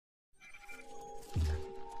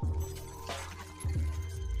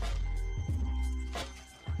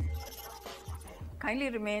Kindly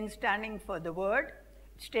remain standing for the word.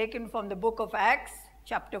 It's taken from the book of Acts,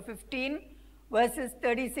 chapter 15, verses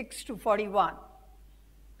 36 to 41.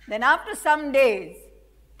 Then after some days,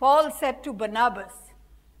 Paul said to Barnabas,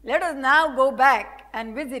 "Let us now go back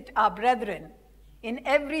and visit our brethren in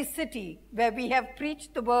every city where we have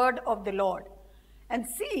preached the word of the Lord, and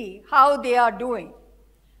see how they are doing."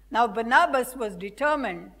 Now Barnabas was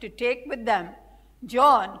determined to take with them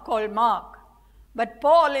John, called Mark, but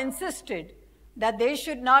Paul insisted that they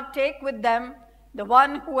should not take with them the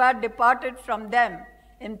one who had departed from them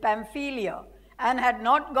in Pamphylia and had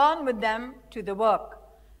not gone with them to the work.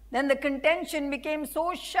 Then the contention became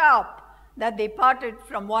so sharp that they parted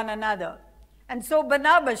from one another. And so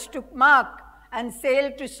Barnabas took Mark and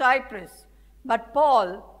sailed to Cyprus, but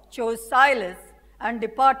Paul chose Silas and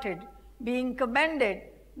departed, being commended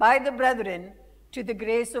by the brethren to the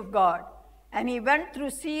grace of God. And he went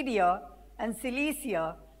through Syria and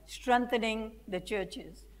Cilicia, strengthening the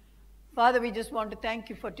churches. Father, we just want to thank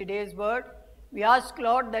you for today's word. We ask,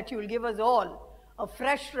 Lord, that you will give us all a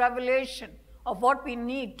fresh revelation of what we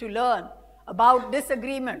need to learn about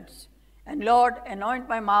disagreements. And Lord, anoint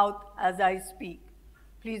my mouth as I speak.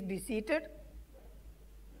 Please be seated.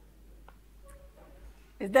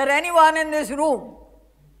 Is there anyone in this room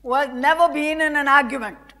who has never been in an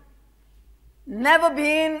argument? Never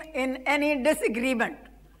been in any disagreement?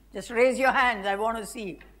 Just raise your hands, I want to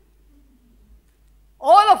see.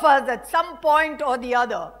 All of us at some point or the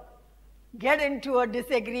other get into a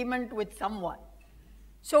disagreement with someone.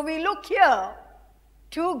 So we look here,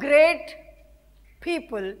 two great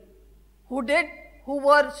people who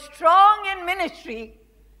were strong in ministry,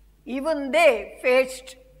 even they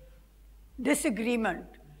faced disagreement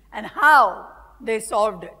and how they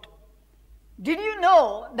solved it. Did you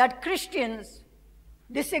know that Christians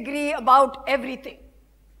disagree about everything?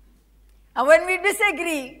 And when we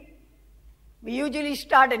disagree, we usually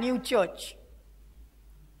start a new church.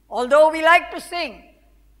 Although we like to sing,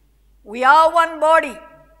 we are one body,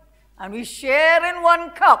 and we share in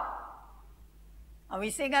one cup. And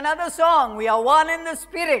we sing another song, we are one in the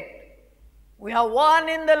Spirit. We are one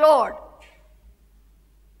in the Lord.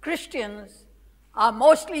 Christians are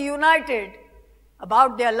mostly united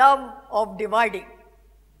about their love of dividing.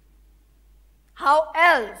 How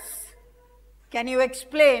else can you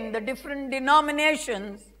explain the different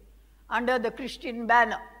denominations under the Christian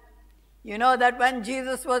banner? You know that when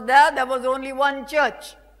Jesus was there was only one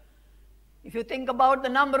church. If you think about the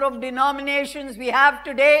number of denominations we have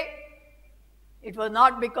today, it was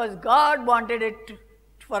not because God wanted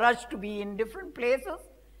for us to be in different places.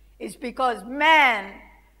 It's because man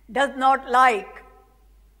does not like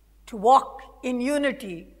to walk in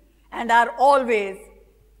unity and are always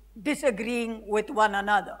disagreeing with one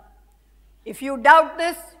another. If you doubt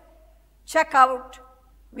this, check out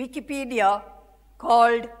Wikipedia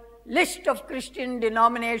called List of Christian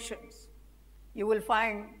Denominations. You will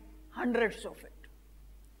find hundreds of it.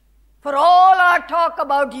 For all our talk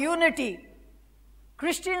about unity,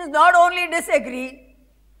 Christians not only disagree,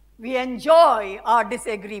 we enjoy our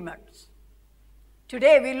disagreements.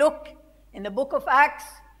 Today we look in the book of Acts,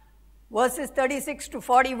 verses 36 to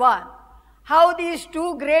 41, how these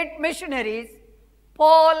two great missionaries,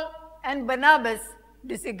 Paul and Barnabas,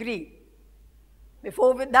 disagree.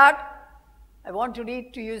 Before with that, I want to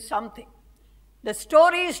read to you something. The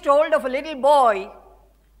story is told of a little boy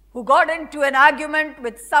who got into an argument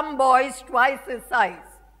with some boys twice his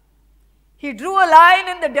size. He drew a line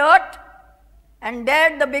in the dirt and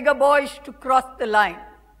dared the bigger boys to cross the line.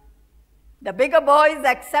 The bigger boys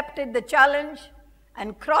accepted the challenge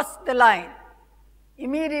and crossed the line.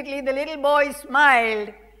 Immediately the little boy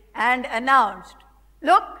smiled and announced,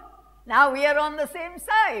 "Look, now we are on the same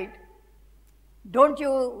side." Don't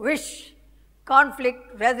you wish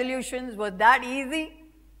conflict resolutions were that easy?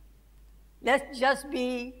 Let's just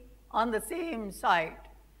be on the same side.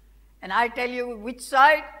 And I tell you which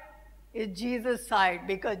side is Jesus' side,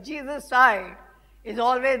 because Jesus' side is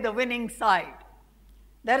always the winning side.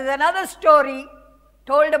 There is another story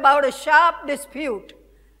told about a sharp dispute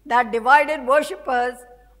that divided worshippers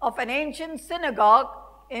of an ancient synagogue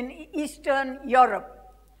in Eastern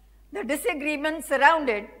Europe. The disagreement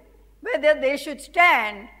surrounded whether they should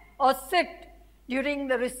stand or sit during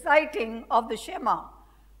the reciting of the Shema,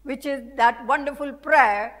 which is that wonderful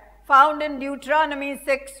prayer found in Deuteronomy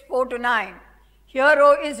 6, 4-9. "Hear,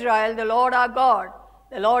 O Israel, the Lord our God,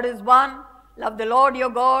 the Lord is one. Love the Lord your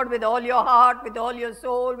God with all your heart, with all your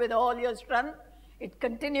soul, with all your strength." It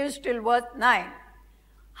continues till verse 9.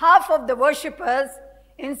 Half of the worshippers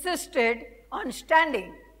insisted on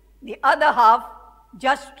standing. The other half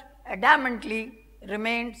just adamantly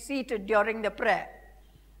remained seated during the prayer.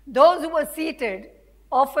 Those who were seated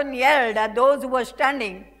often yelled at those who were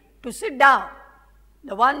standing to sit down.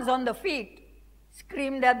 The ones on the feet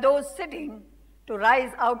screamed at those sitting to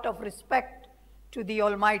rise out of respect to the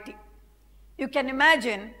Almighty. You can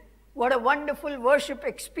imagine what a wonderful worship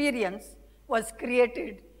experience was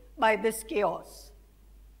created by this chaos.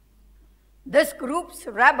 This group's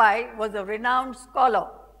rabbi was a renowned scholar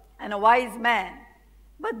and a wise man,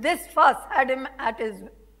 but this fuss had him at his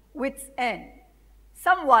wits' end.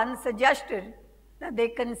 Someone suggested that they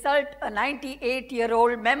consult a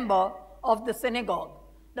 98-year-old member of the synagogue,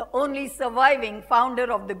 the only surviving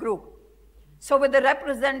founder of the group. So with the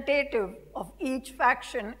representative of each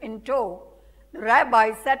faction in tow, the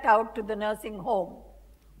rabbi set out to the nursing home,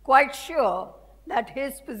 quite sure that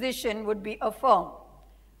his position would be affirmed.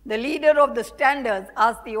 The leader of the standers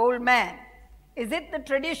asked the old man, "Is it the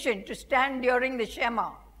tradition to stand during the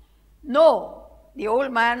Shema?" "No," the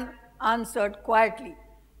old man answered quietly.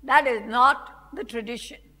 "That is not the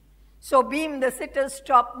tradition." So beamed the sitter's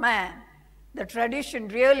top man. "The tradition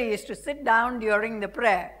really is to sit down during the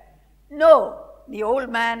prayer." "No," the old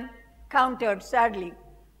man countered sadly.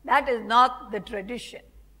 "That is not the tradition."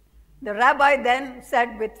 The rabbi then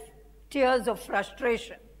said with tears of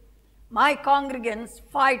frustration, "My congregants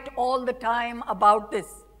fight all the time about this.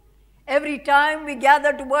 Every time we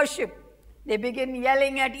gather to worship, they begin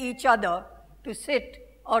yelling at each other to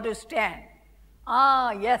sit or to stand."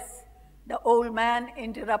 "Ah, yes," the old man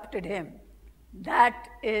interrupted him. "That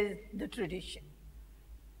is the tradition."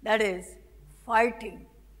 That is, fighting,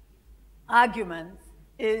 arguments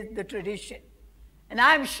is the tradition. And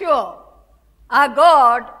I'm sure our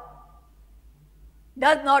God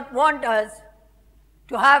does not want us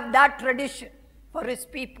to have that tradition for His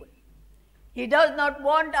people. He does not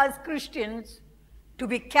want us Christians to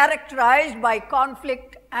be characterized by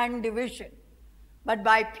conflict and division, but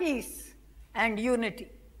by peace and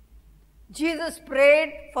unity. Jesus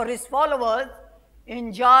prayed for His followers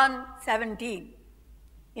in John 17.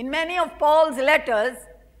 In many of Paul's letters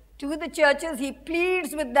to the churches, he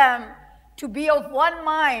pleads with them to be of one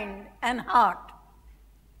mind and heart.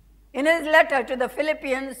 In his letter to the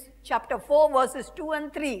Philippians, chapter 4, verses 2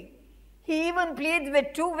 and 3, he even pleads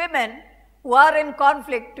with two women who are in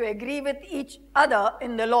conflict to agree with each other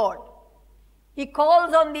in the Lord. He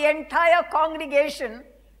calls on the entire congregation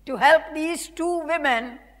to help these two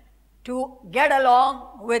women to get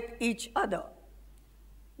along with each other.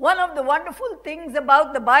 One of the wonderful things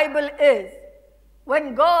about the Bible is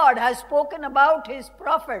when God has spoken about His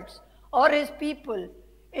prophets or His people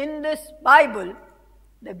in this Bible,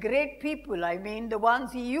 the great people, I mean the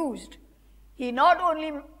ones He used, He not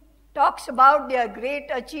only talks about their great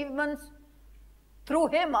achievements through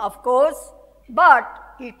Him, of course, but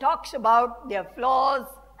He talks about their flaws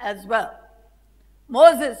as well.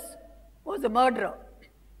 Moses was a murderer.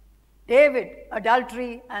 David,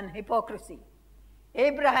 adultery and hypocrisy.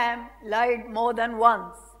 Abraham lied more than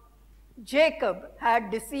once. Jacob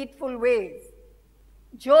had deceitful ways.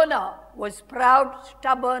 Jonah was proud,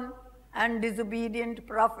 stubborn, and disobedient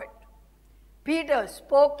prophet. Peter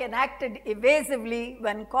spoke and acted evasively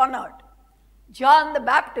when cornered. John the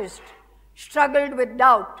Baptist struggled with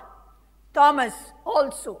doubt. Thomas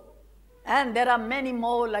also. And there are many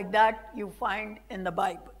more like that you find in the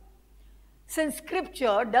Bible. Since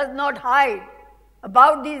Scripture does not hide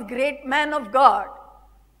about these great men of God,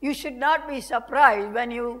 you should not be surprised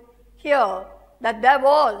when you hear that there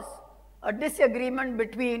was a disagreement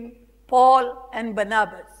between Paul and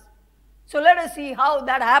Barnabas. So let us see how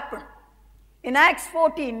that happened. In Acts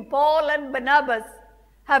 14, Paul and Barnabas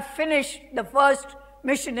have finished the first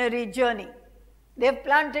missionary journey. They have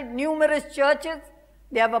planted numerous churches,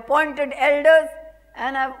 they have appointed elders,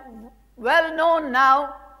 and are well known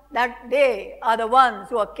now that they are the ones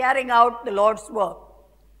who are carrying out the Lord's work.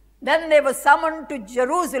 Then they were summoned to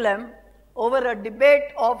Jerusalem over a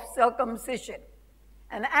debate of circumcision.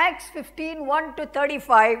 And Acts 15,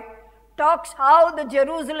 1-35 talks how the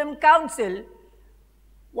Jerusalem Council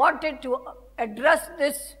wanted to address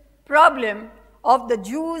this problem of the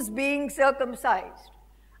Jews being circumcised.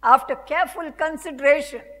 After careful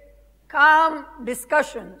consideration, calm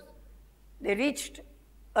discussions, they reached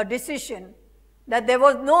a decision that there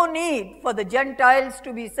was no need for the Gentiles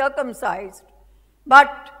to be circumcised,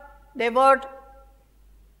 but they were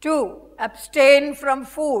to abstain from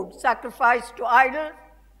food sacrificed to idols,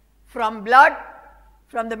 from blood,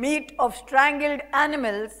 from the meat of strangled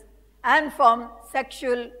animals, and from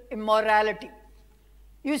sexual immorality.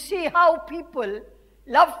 You see how people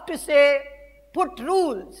love to say, put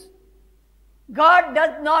rules. God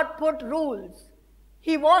does not put rules.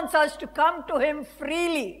 He wants us to come to Him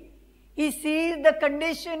freely. He sees the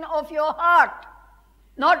condition of your heart,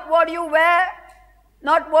 not what you wear,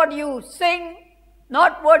 not what you sing,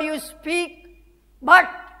 not what you speak, but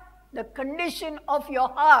the condition of your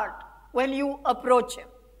heart when you approach him.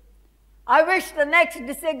 I wish the next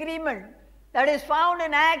disagreement that is found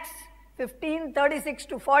in Acts 15:36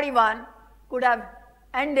 to 41 could have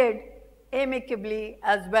ended amicably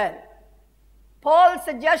as well. Paul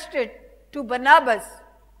suggested to Barnabas,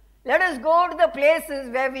 let us go to the places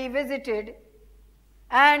where we visited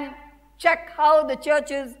and check how the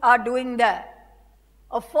churches are doing there.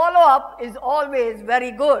 A follow-up is always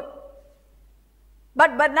very good.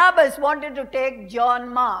 But Barnabas wanted to take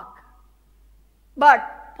John Mark.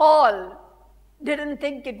 But Paul didn't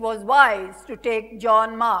think it was wise to take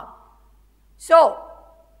John Mark. So,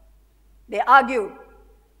 they argued.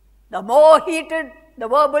 The more heated the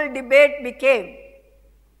verbal debate became,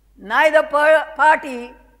 neither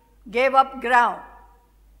party gave up ground.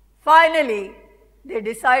 Finally, they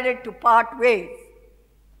decided to part ways.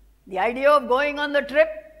 The idea of going on the trip,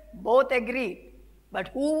 both agreed. But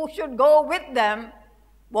who should go with them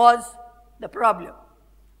was the problem.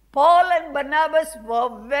 Paul and Barnabas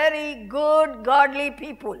were very good, godly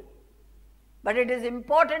people. But it is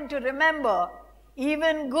important to remember,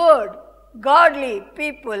 even good, godly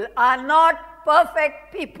people are not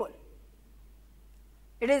perfect people.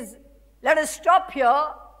 Let us stop here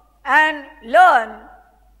and learn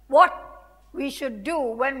what we should do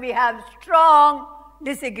when we have strong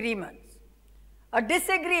disagreements. A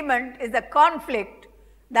disagreement is a conflict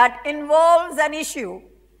that involves an issue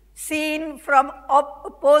seen from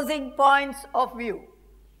opposing points of view.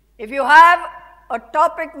 If you have a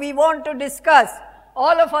topic we want to discuss,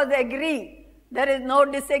 all of us agree, there is no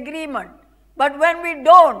disagreement. But when we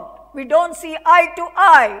don't see eye to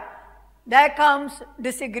eye, there comes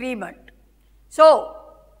disagreement. So,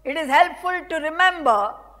 it is helpful to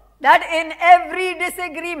remember that in every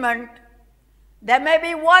disagreement, there may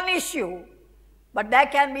be one issue, but there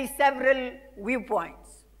can be several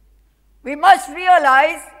viewpoints. We must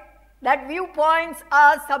realize that viewpoints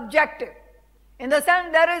are subjective. In the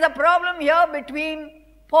sense, there is a problem here between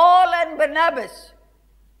Paul and Barnabas,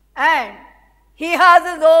 and he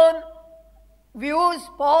has his own views,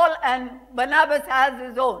 Paul, and Barnabas has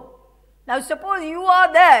his own. Now, suppose you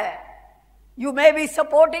are there, you may be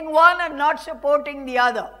supporting one and not supporting the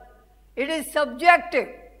other. It is subjective.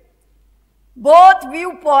 Both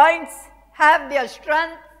viewpoints have their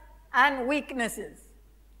strengths and weaknesses.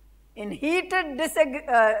 In heated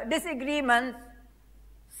disagreements,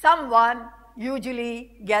 someone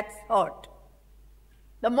usually gets hurt.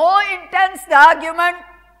 The more intense the argument,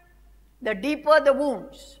 the deeper the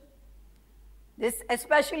wounds. This is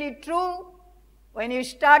especially true when you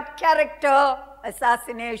start character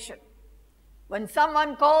assassination. When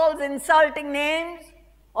someone calls insulting names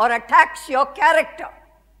or attacks your character,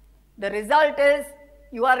 the result is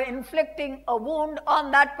you are inflicting a wound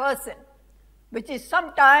on that person, which is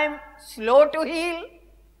sometimes slow to heal,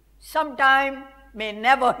 sometimes may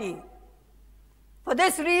never heal. For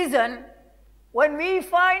this reason, when we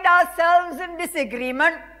find ourselves in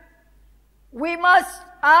disagreement, we must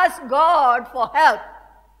ask God for help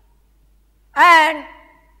and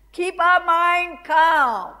keep our mind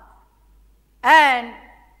calm and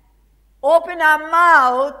open our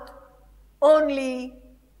mouth only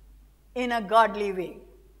in a godly way.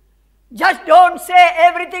 Just don't say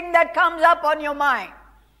everything that comes up on your mind.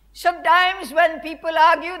 Sometimes when people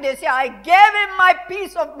argue, they say, I gave him my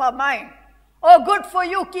peace of my mind. Oh, good for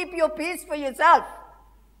you, keep your peace for yourself.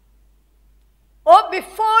 Or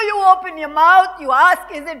before you open your mouth, you ask,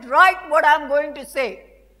 is it right what I'm going to say?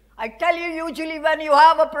 I tell you, usually when you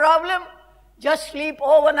have a problem, just sleep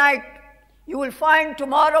overnight. You will find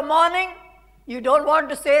tomorrow morning, you don't want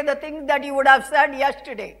to say the things that you would have said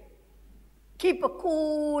yesterday. Keep a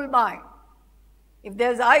cool mind. If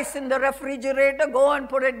there's ice in the refrigerator, go and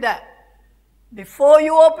put it there. Before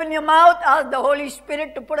you open your mouth, ask the Holy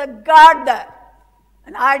Spirit to put a guard there.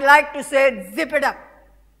 And I'd like to say, zip it up.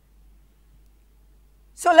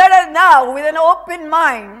 So let us now, with an open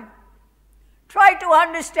mind, try to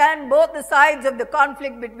understand both the sides of the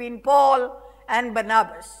conflict between Paul and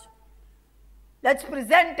Barnabas. Let's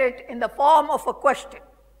present it in the form of a question.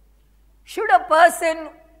 Should a person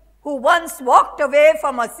who once walked away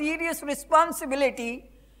from a serious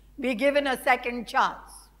responsibility be given a second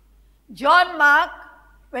chance? John Mark,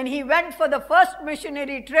 when he went for the first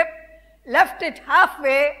missionary trip, left it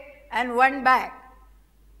halfway and went back.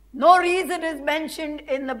 No reason is mentioned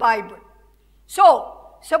in the Bible.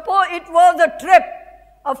 So, suppose it was a trip,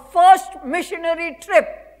 a first missionary trip,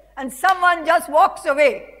 and someone just walks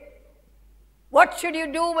away. What should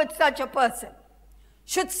you do with such a person?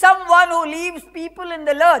 Should someone who leaves people in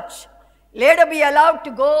the lurch later be allowed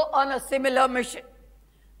to go on a similar mission?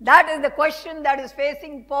 That is the question that is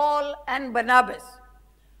facing Paul and Barnabas.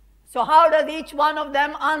 So how does each one of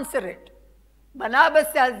them answer it? Barnabas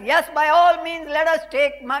says, yes, by all means, let us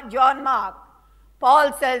take John Mark.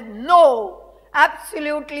 Paul says, no,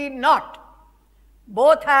 absolutely not.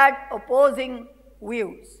 Both had opposing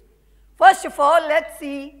views. First of all, let's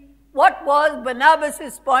see what was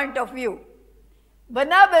Barnabas' point of view.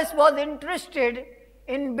 Barnabas was interested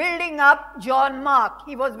in building up John Mark.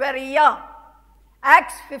 He was very young.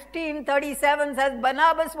 Acts 15:37 says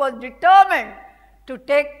Barnabas was determined to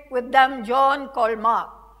take with them John called Mark.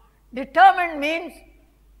 Determined means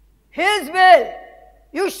his will.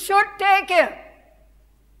 You should take him.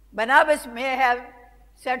 Barnabas may have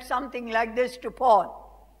said something like this to Paul.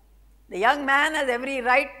 The young man has every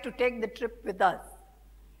right to take the trip with us.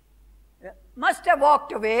 Must have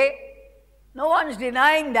walked away. No one's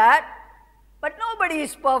denying that. But nobody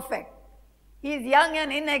is perfect. He is young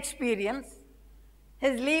and inexperienced.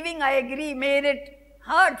 His leaving, I agree, made it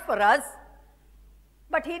hard for us.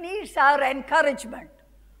 But he needs our encouragement.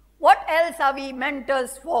 What else are we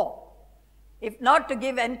mentors for, if not to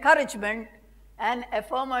give encouragement and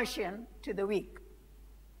affirmation to the weak?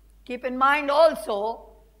 Keep in mind also,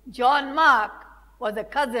 John Mark was a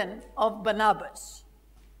cousin of Barnabas.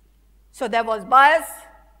 So there was bias,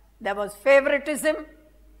 there was favoritism.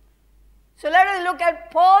 So let us look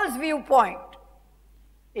at Paul's viewpoint.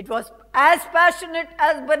 It was as passionate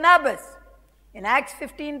as Barnabas. In Acts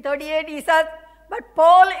 15:38 he says, but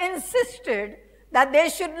Paul insisted that they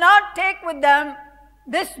should not take with them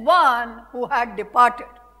this one who had departed.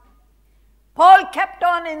 Paul kept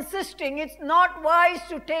on insisting it's not wise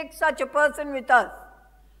to take such a person with us.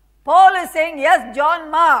 Paul is saying, yes,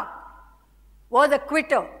 John Mark was a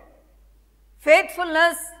quitter.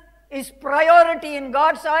 Faithfulness is priority in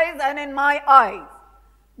God's eyes and in my eyes.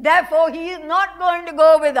 Therefore, he is not going to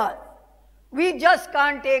go with us. We just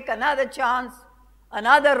can't take another chance,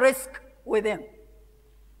 another risk with him.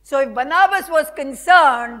 So if Barnabas was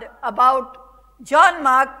concerned about John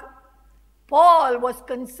Mark, Paul was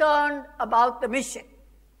concerned about the mission.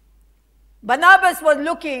 Barnabas was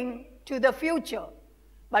looking to the future,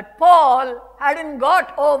 but Paul hadn't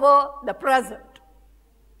got over the present.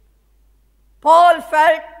 Paul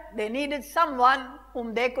felt they needed someone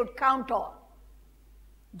whom they could count on.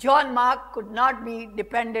 John Mark could not be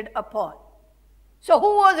depended upon. So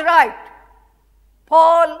who was right?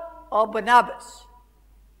 Paul or Barnabas?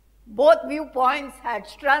 Both viewpoints had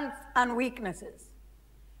strengths and weaknesses.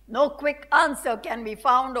 No quick answer can be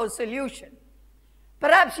found or solution.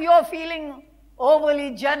 Perhaps you are feeling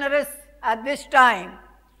overly generous at this time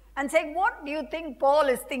and saying, what do you think Paul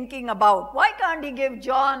is thinking about? Why can't he give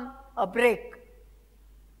John a break?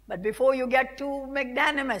 But before you get too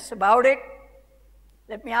magnanimous about it,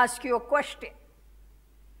 let me ask you a question.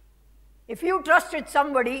 If you trusted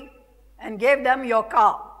somebody and gave them your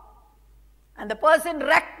car, and the person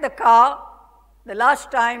wrecked the car the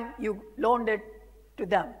last time you loaned it to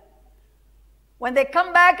them, when they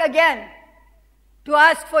come back again to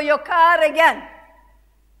ask for your car again,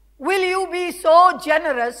 will you be so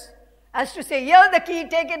generous as to say, here's the key,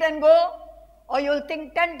 take it and go? Or you'll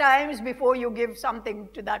think 10 times before you give something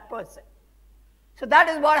to that person. So that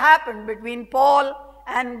is what happened between Paul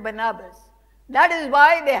and Barnabas. That is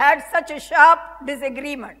why they had such a sharp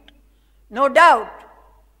disagreement. No doubt,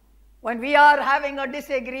 when we are having a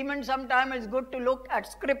disagreement, sometimes it's good to look at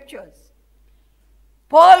scriptures.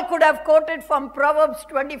 Paul could have quoted from Proverbs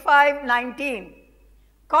 25:19.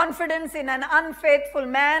 Confidence in an unfaithful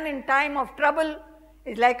man in time of trouble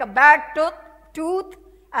is like a bad tooth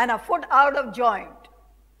and a foot out of joint.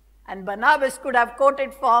 And Barnabas could have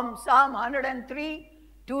quoted from Psalm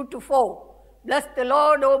 103:2-4. Bless the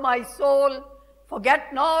Lord, O my soul,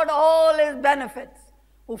 forget not all his benefits,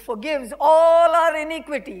 who forgives all our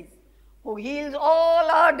iniquities, who heals all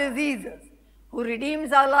our diseases, who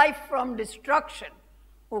redeems our life from destruction,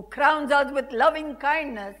 who crowns us with loving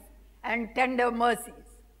kindness and tender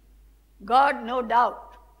mercies. God, no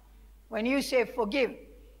doubt, when you say forgive,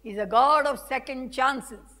 is a God of second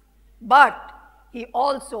chances, but he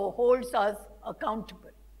also holds us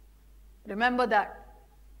accountable. Remember that.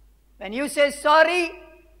 When you say sorry,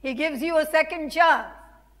 he gives you a second chance,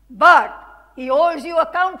 but he holds you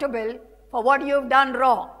accountable for what you've done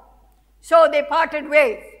wrong. So they parted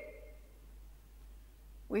ways.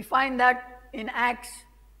 We find that in Acts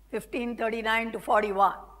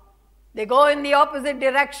 15:39-41. They go in the opposite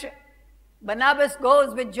direction. Barnabas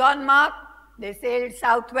goes with John Mark. They sailed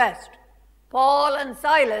southwest. Paul and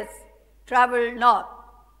Silas traveled north.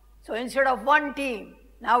 So instead of one team,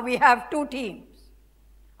 now we have two teams.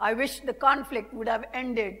 I wish the conflict would have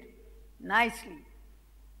ended nicely,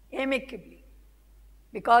 amicably.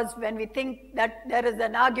 Because when we think that there is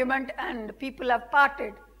an argument and people have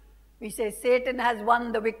parted, we say Satan has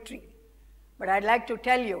won the victory. But I'd like to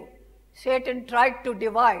tell you, Satan tried to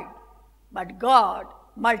divide, but God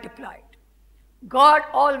multiplied. God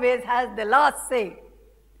always has the last say.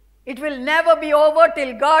 It will never be over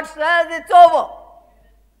till God says it's over.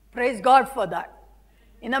 Praise God for that.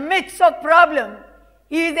 In the midst of problem,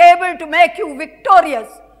 He is able to make you victorious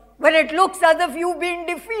when it looks as if you've been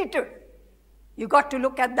defeated. You got to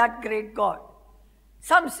look at that great God.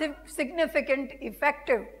 Some significant,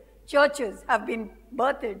 effective churches have been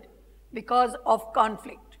birthed because of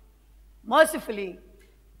conflict. Mercifully,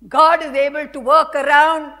 God is able to work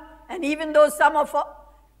around, and even though some of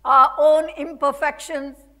our own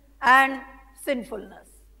imperfections and sinfulness.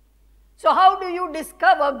 So how do you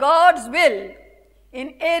discover God's will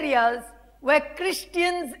in areas where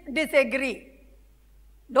Christians disagree?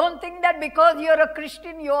 Don't think that because you're a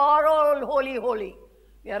Christian, you are all holy, holy.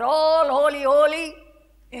 We are all holy, holy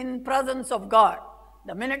in presence of God.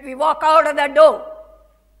 The minute we walk out of that door,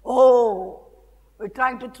 oh, we're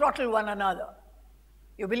trying to throttle one another.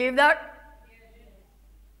 You believe that?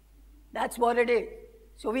 That's what it is.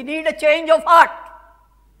 So we need a change of heart.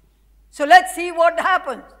 So let's see what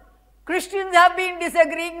happens. Christians have been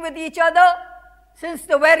disagreeing with each other since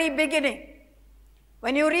the very beginning.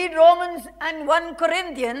 When you read Romans and 1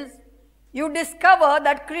 Corinthians, you discover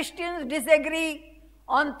that Christians disagree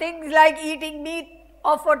on things like eating meat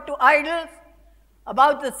offered to idols,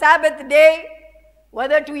 about the Sabbath day,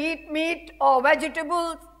 whether to eat meat or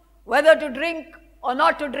vegetables, whether to drink or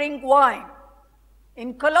not to drink wine.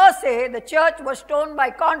 In Colossae, the church was torn by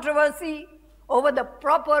controversy over the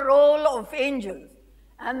proper role of angels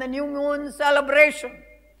and the new moon celebration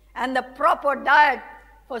and the proper diet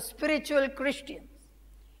for spiritual Christians.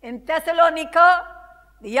 In Thessalonica,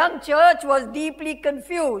 the young church was deeply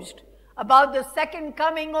confused about the second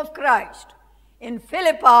coming of Christ. In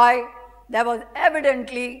Philippi, there was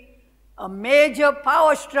evidently a major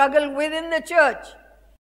power struggle within the church,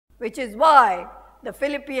 which is why the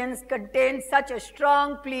Philippians contained such a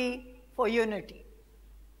strong plea for unity.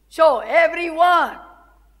 So everyone,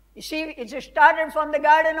 you see, it started from the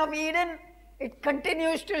Garden of Eden, it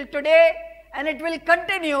continues till today, and it will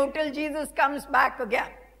continue till Jesus comes back again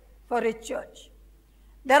for His church.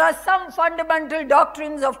 There are some fundamental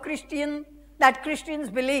doctrines of that Christians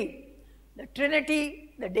believe. The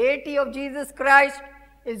Trinity, the deity of Jesus Christ,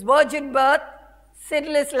 His virgin birth,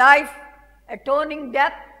 sinless life, atoning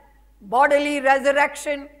death, bodily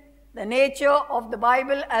resurrection, the nature of the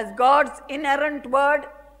Bible as God's inerrant word,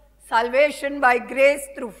 salvation by grace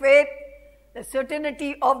through faith, the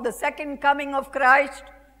certainty of the second coming of Christ,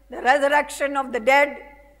 the resurrection of the dead,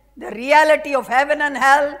 the reality of heaven and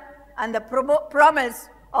hell, and the promise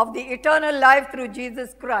of the eternal life through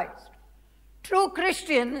Jesus Christ. True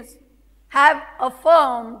Christians have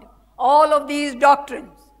affirmed all of these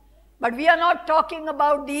doctrines, but we are not talking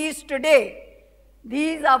about these today.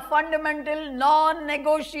 These are fundamental,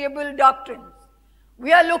 non-negotiable doctrines.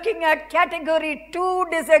 We are looking at category 2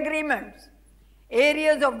 disagreements,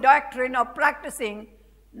 areas of doctrine or practicing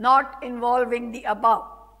not involving the above.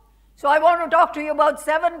 So I want to talk to you about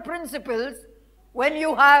 7 principles when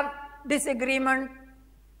you have disagreement.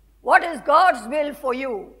 What is God's will for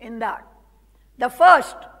you in that? The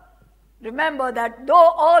first, remember that though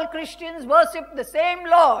all Christians worship the same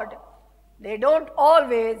Lord, they don't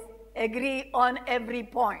always agree on every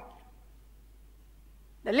point.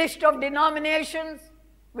 The list of denominations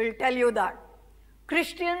will tell you that.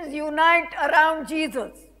 Christians unite around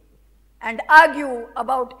Jesus and argue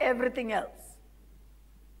about everything else.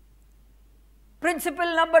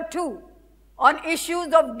 Principle number 2, on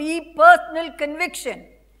issues of deep personal conviction,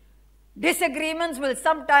 disagreements will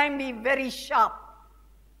sometimes be very sharp.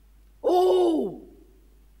 Oh,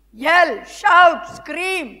 yell, shout,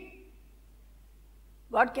 scream.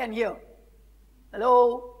 God can hear.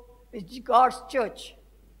 Hello, it's God's church.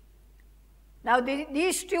 Now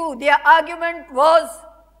these two, their argument was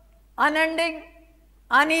unending,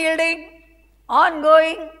 unyielding,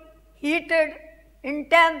 ongoing, heated,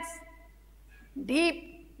 intense,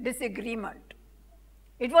 deep disagreement.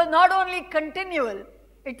 It was not only continual,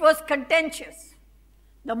 it was contentious.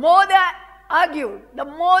 The more they argued, the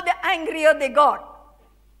more the angrier they got.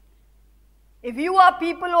 If you are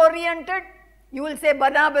people-oriented, you will say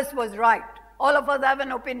Barnabas was right. All of us have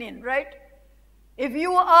an opinion, right? If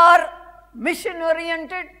you are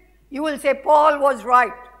mission-oriented, you will say Paul was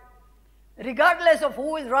right. Regardless of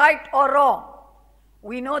who is right or wrong,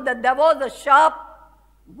 we know that there was a sharp,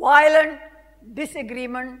 violent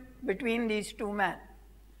disagreement between these two men.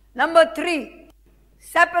 Number 3,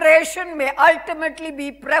 separation may ultimately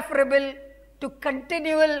be preferable to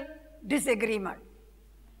continual disagreement.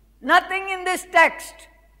 Nothing in this text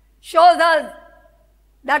shows us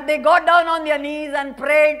that they got down on their knees and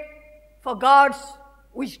prayed for God's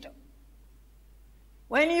wisdom.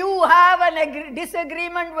 When you have a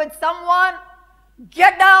disagreement with someone,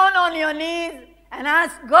 get down on your knees and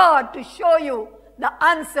ask God to show you the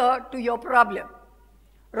answer to your problem.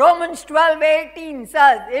 Romans 12:18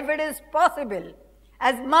 says, if it is possible,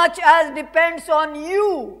 as much as depends on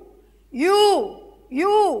you,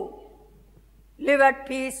 live at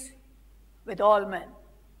peace with all men.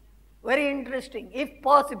 Very interesting. If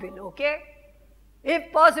possible, okay?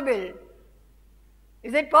 If possible.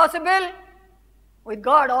 Is it possible? With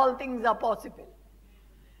God, all things are possible.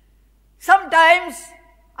 Sometimes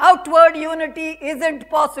outward unity isn't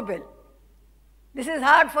possible. This is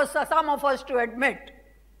hard for some of us to admit.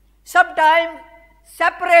 Sometimes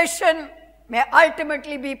separation may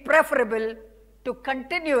ultimately be preferable to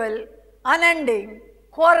continual, unending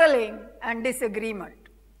quarreling and disagreement.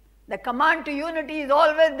 The command to unity is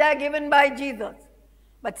always there given by Jesus,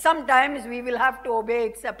 but sometimes we will have to obey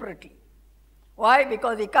it separately. Why?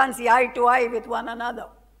 Because we can't see eye to eye with one another.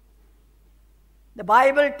 The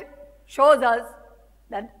Bible shows us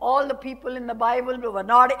that all the people in the Bible were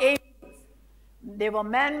not angels. They were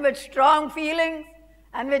men with strong feelings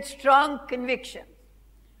and with strong convictions.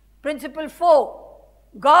 Principle 4,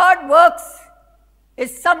 God works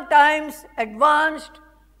is sometimes advanced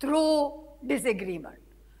through disagreement.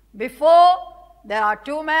 Before, there are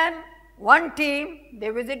two men, one team, they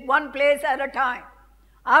visit one place at a time.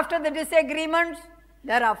 After the disagreements,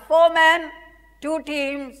 there are 4 men, 2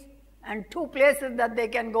 teams, and 2 places that they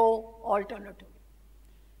can go alternatively.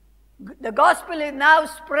 The gospel is now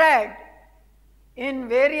spread in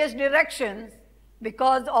various directions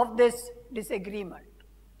because of this disagreement.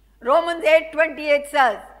 Romans 8:28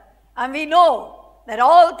 says, and we know that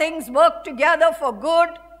all things work together for good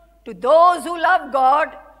to those who love God,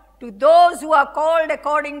 to those who are called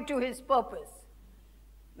according to His purpose.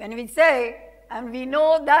 When we say, and we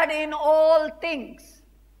know that in all things,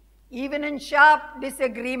 even in sharp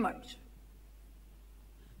disagreements,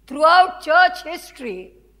 throughout church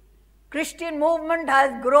history, Christian movement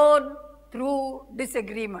has grown through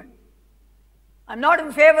disagreement. I'm not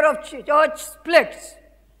in favor of church splits,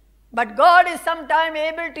 but God is sometimes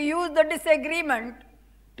able to use the disagreement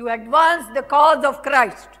to advance the cause of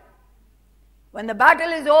Christ. When the battle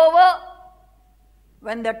is over,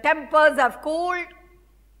 when the tempers have cooled,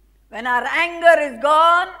 when our anger is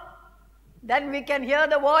gone, then we can hear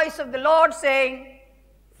the voice of the Lord saying,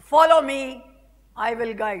 follow me, I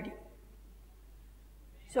will guide you.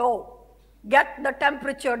 So, get the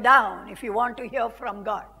temperature down if you want to hear from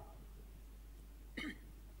God.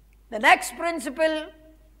 The next principle,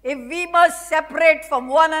 if we must separate from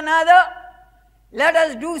one another, let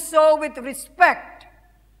us do so with respect,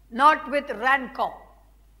 not with rancor.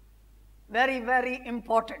 Very, very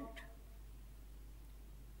important.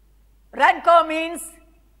 Rancor means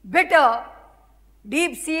bitter,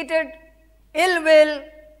 deep-seated ill will,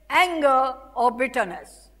 anger, or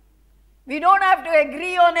bitterness. We don't have to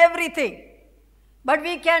agree on everything, but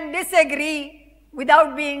we can disagree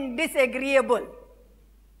without being disagreeable.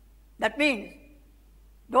 That means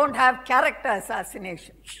don't have character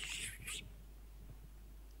assassination.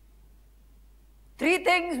 3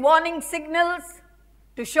 things, warning signals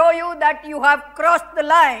to show you that you have crossed the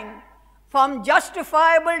line from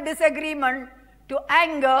justifiable disagreement to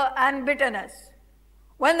anger and bitterness.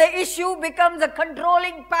 When the issue becomes a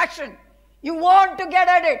controlling passion, you want to get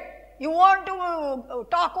at it. You want to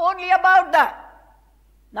talk only about that.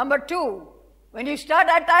 Number 2, when you start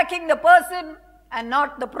attacking the person and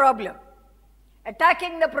not the problem.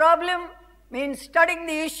 Attacking the problem means studying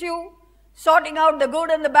the issue, sorting out the good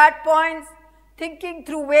and the bad points, thinking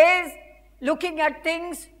through ways, looking at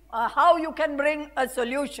things, how you can bring a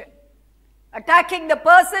solution. Attacking the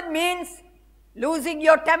person means losing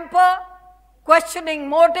your temper, questioning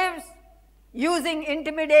motives, using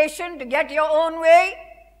intimidation to get your own way.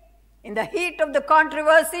 In the heat of the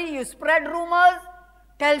controversy, you spread rumors,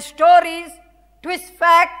 tell stories, twist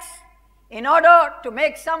facts in order to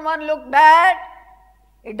make someone look bad.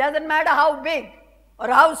 It doesn't matter how big or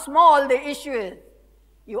how small the issue is.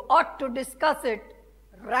 You ought to discuss it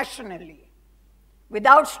rationally,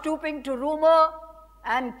 without stooping to rumor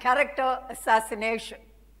and character assassination.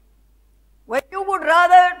 When you would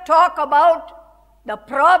rather talk about the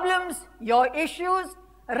problems, your issues,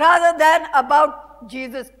 rather than about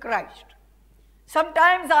Jesus Christ.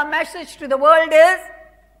 Sometimes our message to the world is,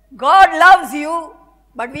 God loves you,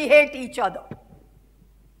 but we hate each other.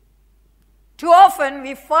 Too often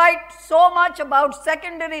we fight so much about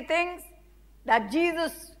secondary things that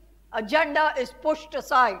Jesus agenda is pushed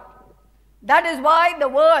aside. That is why the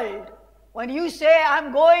world, when you say,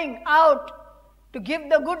 I'm going out to give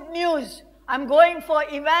the good news, I'm going for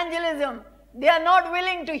evangelism, they are not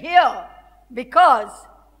willing to hear, because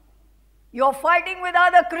you're fighting with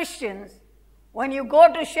other Christians. When you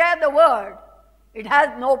go to share the word, it has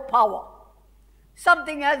no power.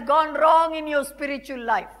 Something has gone wrong in your spiritual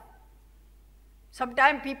life.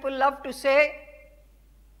 Sometimes people love to say,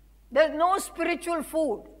 there's no spiritual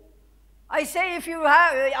food. I say, if you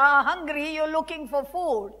are hungry, you're looking for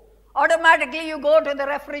food, automatically you go to the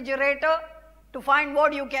refrigerator to find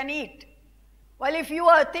what you can eat. Well, if you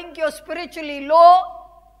think you're spiritually low,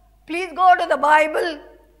 please go to the Bible.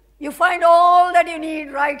 You find all that you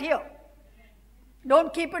need right here.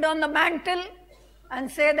 Don't keep it on the mantle and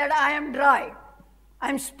say that I am dry.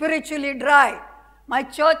 I'm spiritually dry. My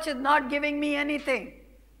church is not giving me anything.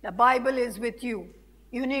 The Bible is with you.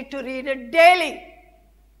 You need to read it daily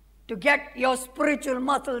to get your spiritual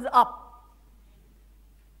muscles up.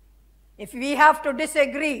 If we have to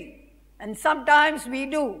disagree, and sometimes we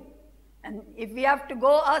do, and if we have to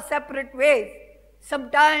go our separate ways,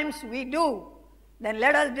 sometimes we do, then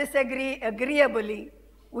let us disagree agreeably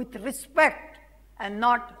with respect and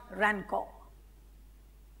not rancor.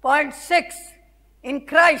 Point 6. In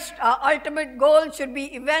Christ, our ultimate goal should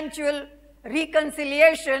be eventual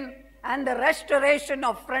reconciliation and the restoration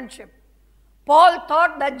of friendship. Paul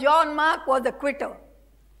thought that John Mark was a quitter.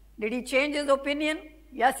 Did he change his opinion?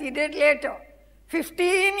 Yes, he did later.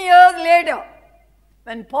 15 years later,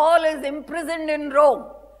 when Paul is imprisoned in Rome,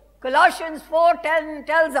 Colossians 4:10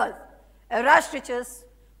 tells us, Erastus,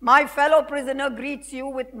 my fellow prisoner, greets you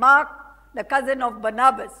with Mark, the cousin of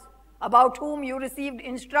Barnabas, about whom you received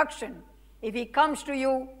instruction. If he comes to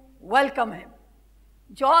you, welcome him.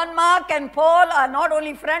 John Mark and Paul are not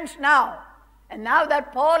only friends now, and now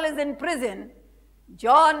that Paul is in prison,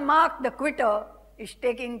 John Mark the quitter is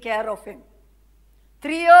taking care of him.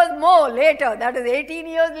 3 years more later, that is 18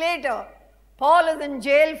 years later, Paul is in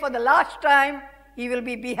jail for the last time. He will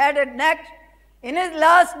be beheaded next. In his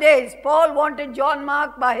last days, Paul wanted John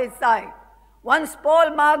Mark by his side. Once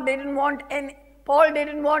Paul didn't want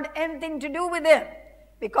anything to do with him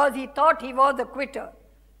because he thought he was a quitter.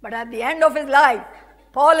 But at the end of his life,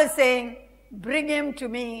 Paul is saying, bring him to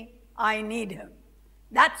me, I need him.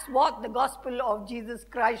 That's what the gospel of Jesus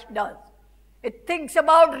Christ does. It thinks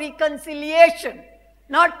about reconciliation.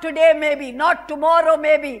 Not today maybe, not tomorrow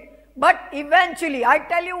maybe, but eventually. I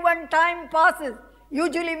tell you, when time passes,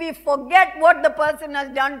 usually we forget what the person has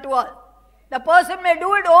done to us. The person may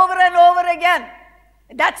do it over and over again.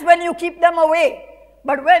 That's when you keep them away.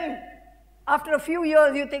 But when, after a few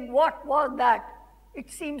years, you think, what was that?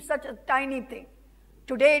 It seems such a tiny thing.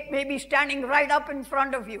 Today it may be standing right up in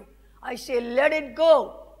front of you. I say, let it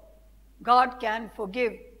go. God can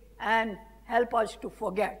forgive and help us to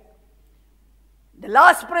forget. The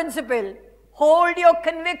last principle, hold your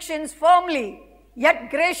convictions firmly, yet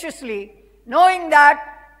graciously, knowing that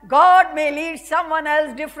God may lead someone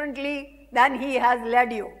else differently than He has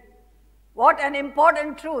led you. What an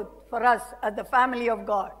important truth for us as the family of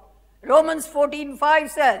God. Romans 14:5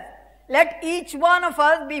 says, let each one of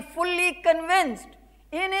us be fully convinced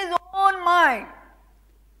in his own mind.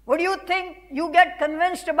 What do you think? You get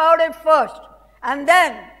convinced about it first. And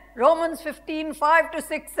then Romans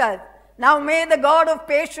 15:5-6 says, now may the God of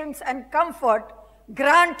patience and comfort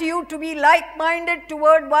grant you to be like-minded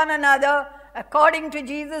toward one another according to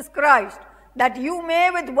Jesus Christ, that you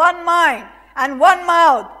may with one mind and one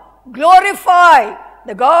mouth glorify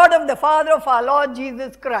the God of the Father of our Lord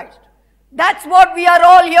Jesus Christ. That's what we are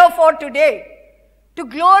all here for today, to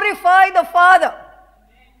glorify the Father.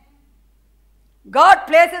 God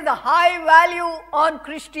places a high value on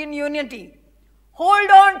Christian unity. Hold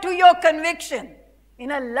on to your conviction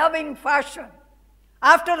in a loving fashion.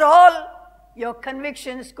 After all, your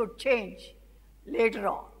convictions could change later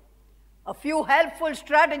on. A few helpful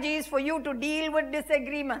strategies for you to deal with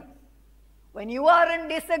disagreements. When you are in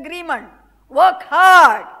disagreement, work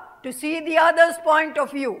hard to see the other's point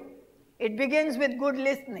of view. It begins with good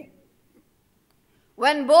listening.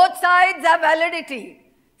 When both sides have validity,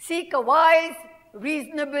 seek a wise,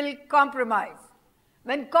 reasonable compromise.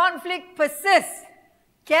 When conflict persists,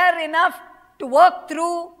 care enough to work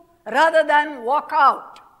through rather than walk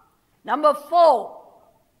out. Number 4,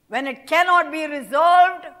 when it cannot be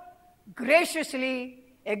resolved, graciously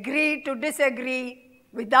agree to disagree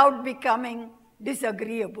without becoming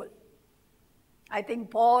disagreeable. I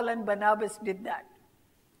think Paul and Barnabas did that.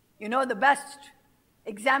 You know, the best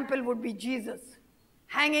example would be Jesus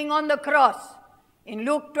hanging on the cross. In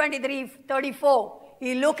Luke 23:34,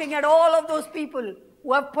 he's looking at all of those people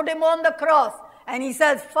who have put him on the cross, and he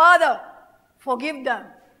says, Father, forgive them,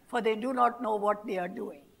 for they do not know what they are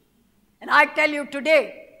doing. And I tell you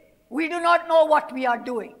today, we do not know what we are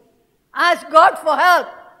doing. Ask God for help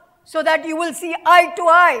so that you will see eye to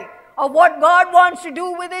eye of what God wants to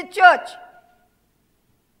do with His church.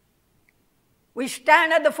 We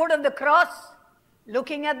stand at the foot of the cross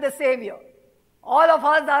looking at the Savior. All of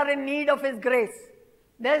us are in need of His grace.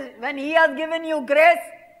 When He has given you grace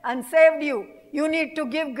and saved you, you need to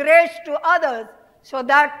give grace to others so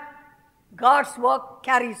that God's work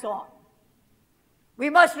carries on. We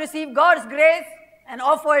must receive God's grace and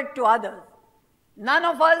offer it to others. None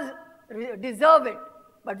of us deserve it,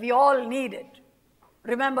 but we all need it.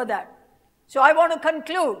 Remember that. So I want to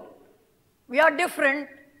conclude. We are different,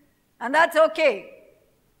 and that's okay.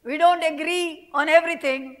 We don't agree on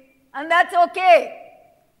everything, and that's okay.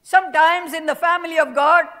 Sometimes in the family of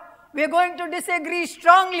God, we are going to disagree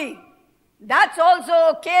strongly. That's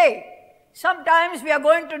also okay. Sometimes we are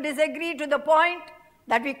going to disagree to the point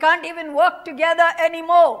that we can't even work together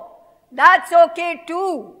anymore. That's okay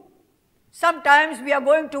too. Sometimes we are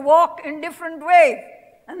going to walk in different ways,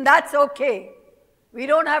 and that's okay. We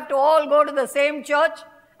don't have to all go to the same church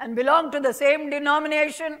and belong to the same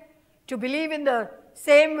denomination to believe in the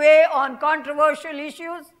same way on controversial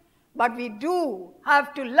issues, but we do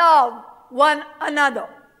have to love one another.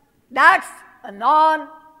 That's a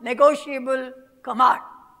non-negotiable command.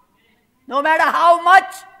 No matter how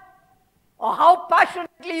much or how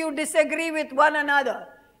passionately you disagree with one another,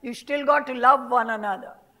 you still got to love one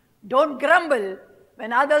another. Don't grumble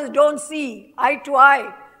when others don't see eye to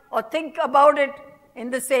eye or think about it in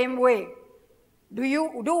the same way. Do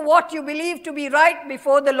what you believe to be right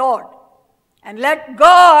before the Lord, and let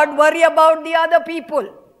God worry about the other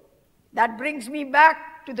people. That brings me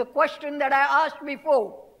back to the question that I asked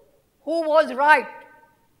before. Who was right,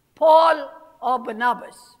 Paul or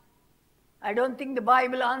Barnabas? I don't think the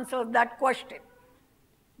Bible answers that question,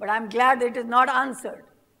 but I'm glad it is not answered.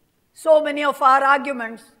 So many of our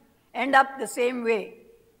arguments end up the same way.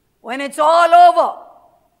 When it's all over,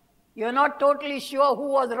 you're not totally sure who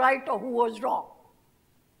was right or who was wrong.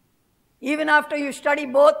 Even after you study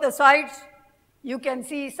both the sides, you can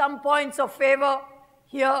see some points of favor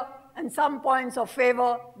here and some points of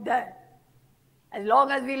favor there. As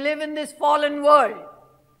long as we live in this fallen world,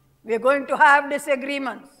 we are going to have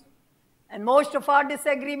disagreements. And most of our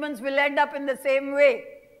disagreements will end up in the same way.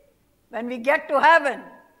 When we get to heaven,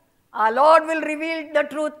 our Lord will reveal the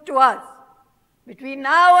truth to us. Between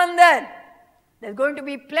now and then, there's going to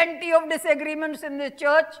be plenty of disagreements in the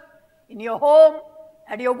church, in your home,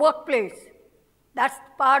 at your workplace. That's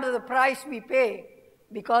part of the price we pay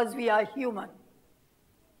because we are human.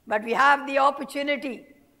 But we have the opportunity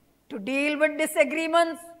to deal with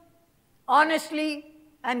disagreements honestly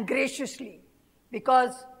and graciously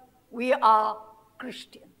because we are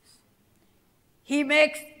Christians. He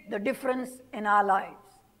makes the difference in our lives.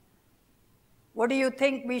 What do you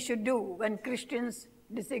think we should do when Christians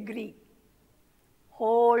disagree?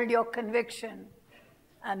 Hold your conviction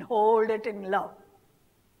and hold it in love.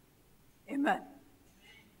 Amen.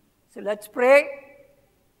 So let's pray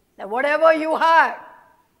that whatever you have,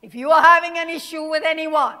 if you are having an issue with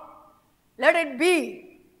anyone, let it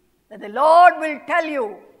be that the Lord will tell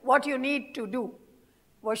you what you need to do.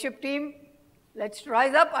 Worship team, let's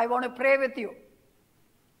rise up. I want to pray with you.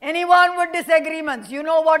 Anyone with disagreements, you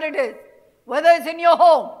know what it is. Whether it's in your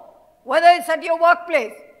home, whether it's at your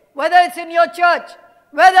workplace, whether it's in your church,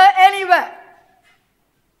 whether anywhere.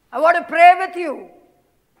 I want to pray with you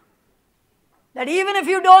that even if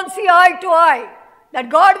you don't see eye to eye, that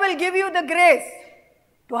God will give you the grace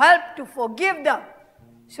to help to forgive them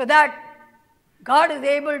so that God is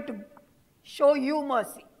able to show you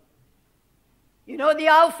mercy. You know the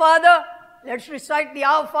Our Father? Let's recite the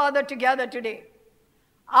Our Father together today.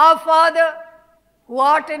 Our Father, who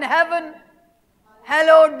art in heaven,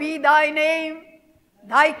 hallowed be thy name.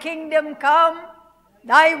 Thy kingdom come,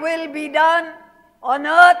 thy will be done on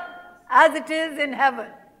earth as it is in heaven.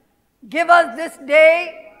 Give us this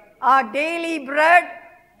day our daily bread,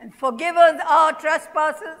 and forgive us our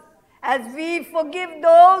trespasses as we forgive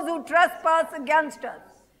those who trespass against us.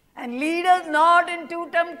 And lead us not into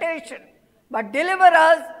temptation, but deliver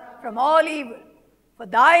us from all evil. For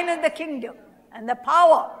thine is the kingdom, and the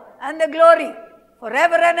power, and the glory,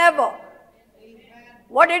 forever and ever. Amen.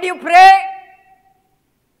 What did you pray?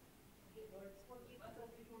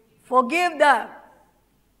 Forgive them.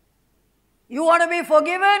 You want to be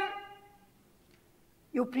forgiven?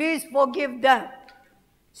 You please forgive them.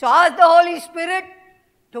 So ask the Holy Spirit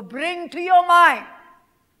to bring to your mind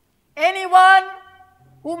anyone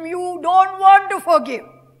whom you don't want to forgive,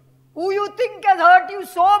 who you think has hurt you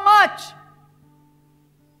so much.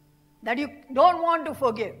 that you don't want to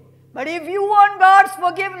forgive. But if you want God's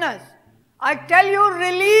forgiveness, I tell you,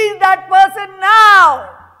 release that person now.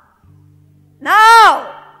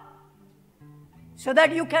 Now. So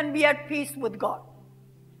that you can be at peace with God.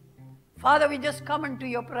 Father, we just come into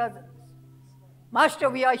your presence. Master,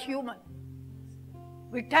 we are human.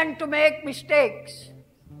 We tend to make mistakes.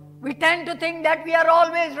 We tend to think that we are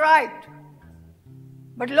always right.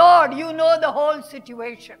 But Lord, you know the whole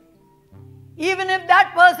situation. Even if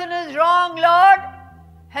that person is wrong, Lord,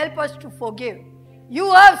 help us to forgive.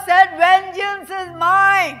 You have said, vengeance is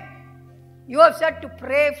mine. You have said to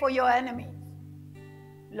pray for your enemies.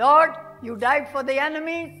 Lord, you died for the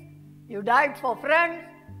enemies, you died for friends,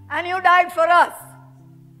 and you died for us.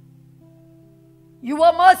 You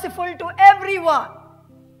were merciful to everyone.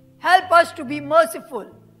 Help us to be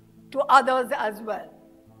merciful to others as well.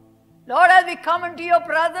 Lord, as we come into your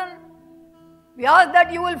presence, we ask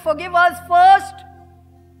that you will forgive us first,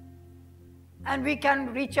 and we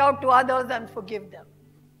can reach out to others and forgive them.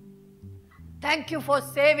 Thank you for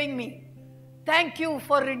saving me. Thank you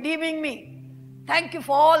for redeeming me. Thank you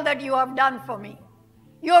for all that you have done for me.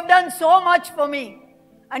 You have done so much for me,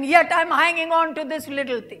 and yet I'm hanging on to this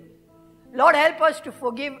little thing. Lord, help us to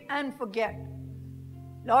forgive and forget.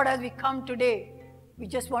 Lord, as we come today, we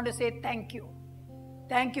just want to say thank you.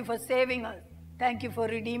 Thank you for saving us. Thank you for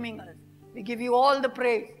redeeming us. We give you all the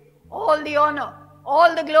praise, all the honor,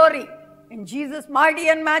 all the glory. In Jesus' mighty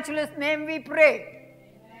and matchless name we pray.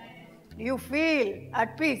 Do you feel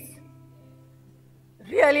at peace?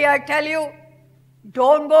 Really, I tell you,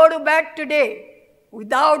 don't go to bed today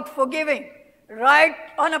without forgiving. Write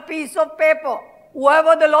on a piece of paper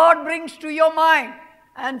whoever the Lord brings to your mind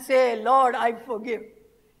and say, Lord, I forgive.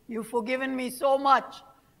 You've forgiven me so much.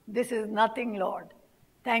 This is nothing, Lord.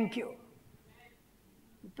 Thank you.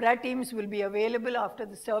 The prayer teams will be available after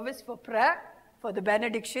the service for prayer. For the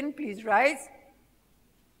benediction, please rise.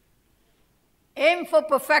 Aim for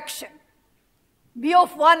perfection. Be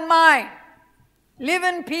of one mind. Live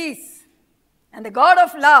in peace. And the God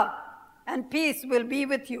of love and peace will be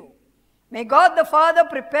with you. May God the Father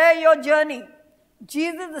prepare your journey.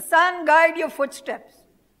 Jesus the Son guide your footsteps.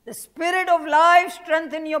 The Spirit of life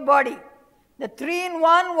strengthen your body. The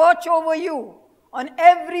Three-in-One watch over you on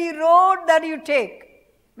every road that you take.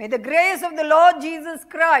 May the grace of the Lord Jesus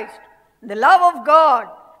Christ, the love of God,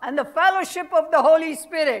 and the fellowship of the Holy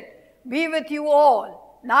Spirit be with you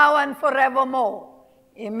all, now and forevermore.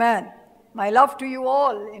 Amen. My love to you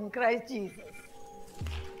all in Christ Jesus.